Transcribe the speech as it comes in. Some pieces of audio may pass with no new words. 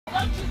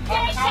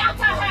Don't shout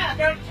at her!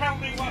 Don't tell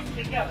me what to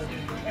do.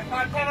 If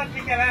I tell her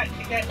to get out,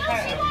 she gets out. No,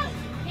 she won't.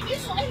 If you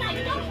saw him,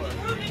 you don't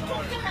really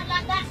talk to her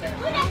like that.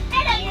 Who the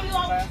hell are you, you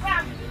old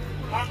tramp?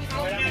 I'm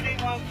not really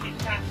walking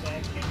past her.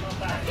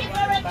 Give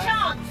her a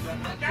chance.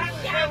 Don't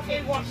tell me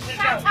what to do.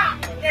 Shut up.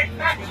 Get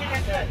back to your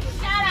seat.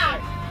 Shut up.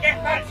 Get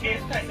back to your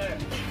seat.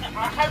 I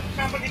hope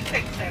somebody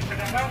sits there, but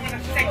I don't want to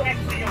sit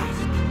next to you.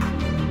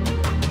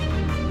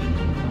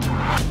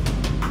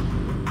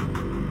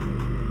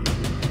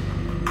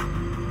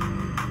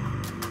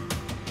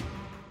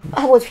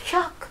 I was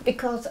shocked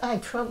because I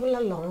travel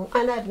along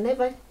and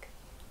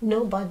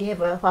nobody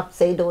ever have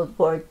said those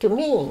words to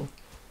me.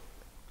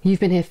 You've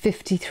been here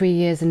 53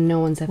 years and no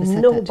one's ever said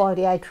that?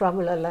 Nobody. I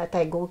travel a lot.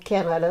 I go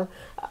Canada.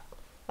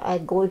 I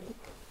go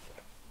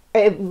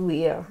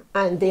everywhere.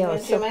 And they are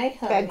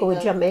Jamaica, I go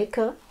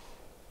Jamaica.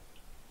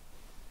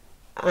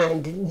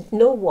 And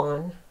no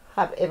one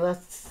have ever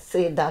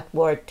said that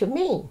word to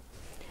me.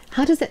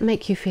 How does it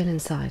make you feel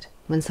inside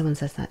when someone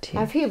says that to you?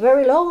 I feel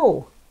very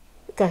low.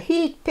 Because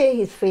he pay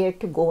his fare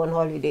to go on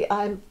holiday,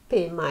 I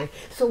pay mine.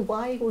 So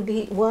why would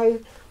he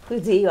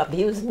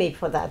abuse me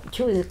for that?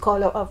 Choose the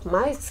color of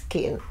my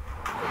skin.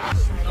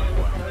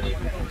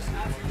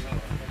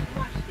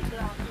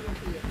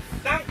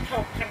 Don't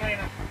talk to me in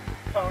a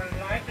foreign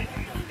language,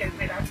 you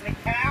stupid ugly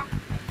cow.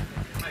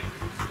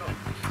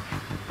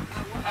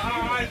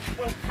 I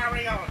will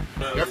carry on.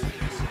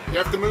 You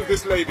have to move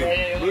this lady.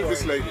 Move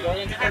this lady.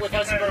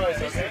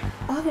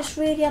 I was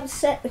really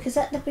upset because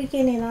at the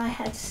beginning I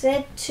had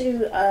said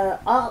to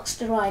ask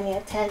the Ryanair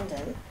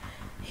attendant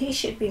he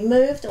should be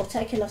moved or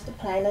taken off the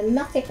plane, and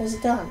nothing was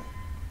done.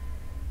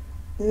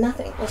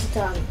 Nothing was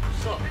done.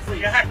 Stop.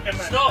 You have to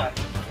move. Stop.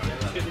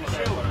 You're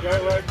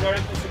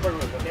in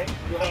Subaru, okay?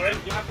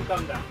 You have to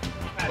come down.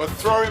 But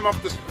throw him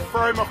off the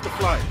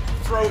flight.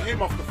 Throw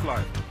him off the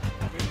flight.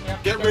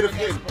 Get rid of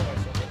him.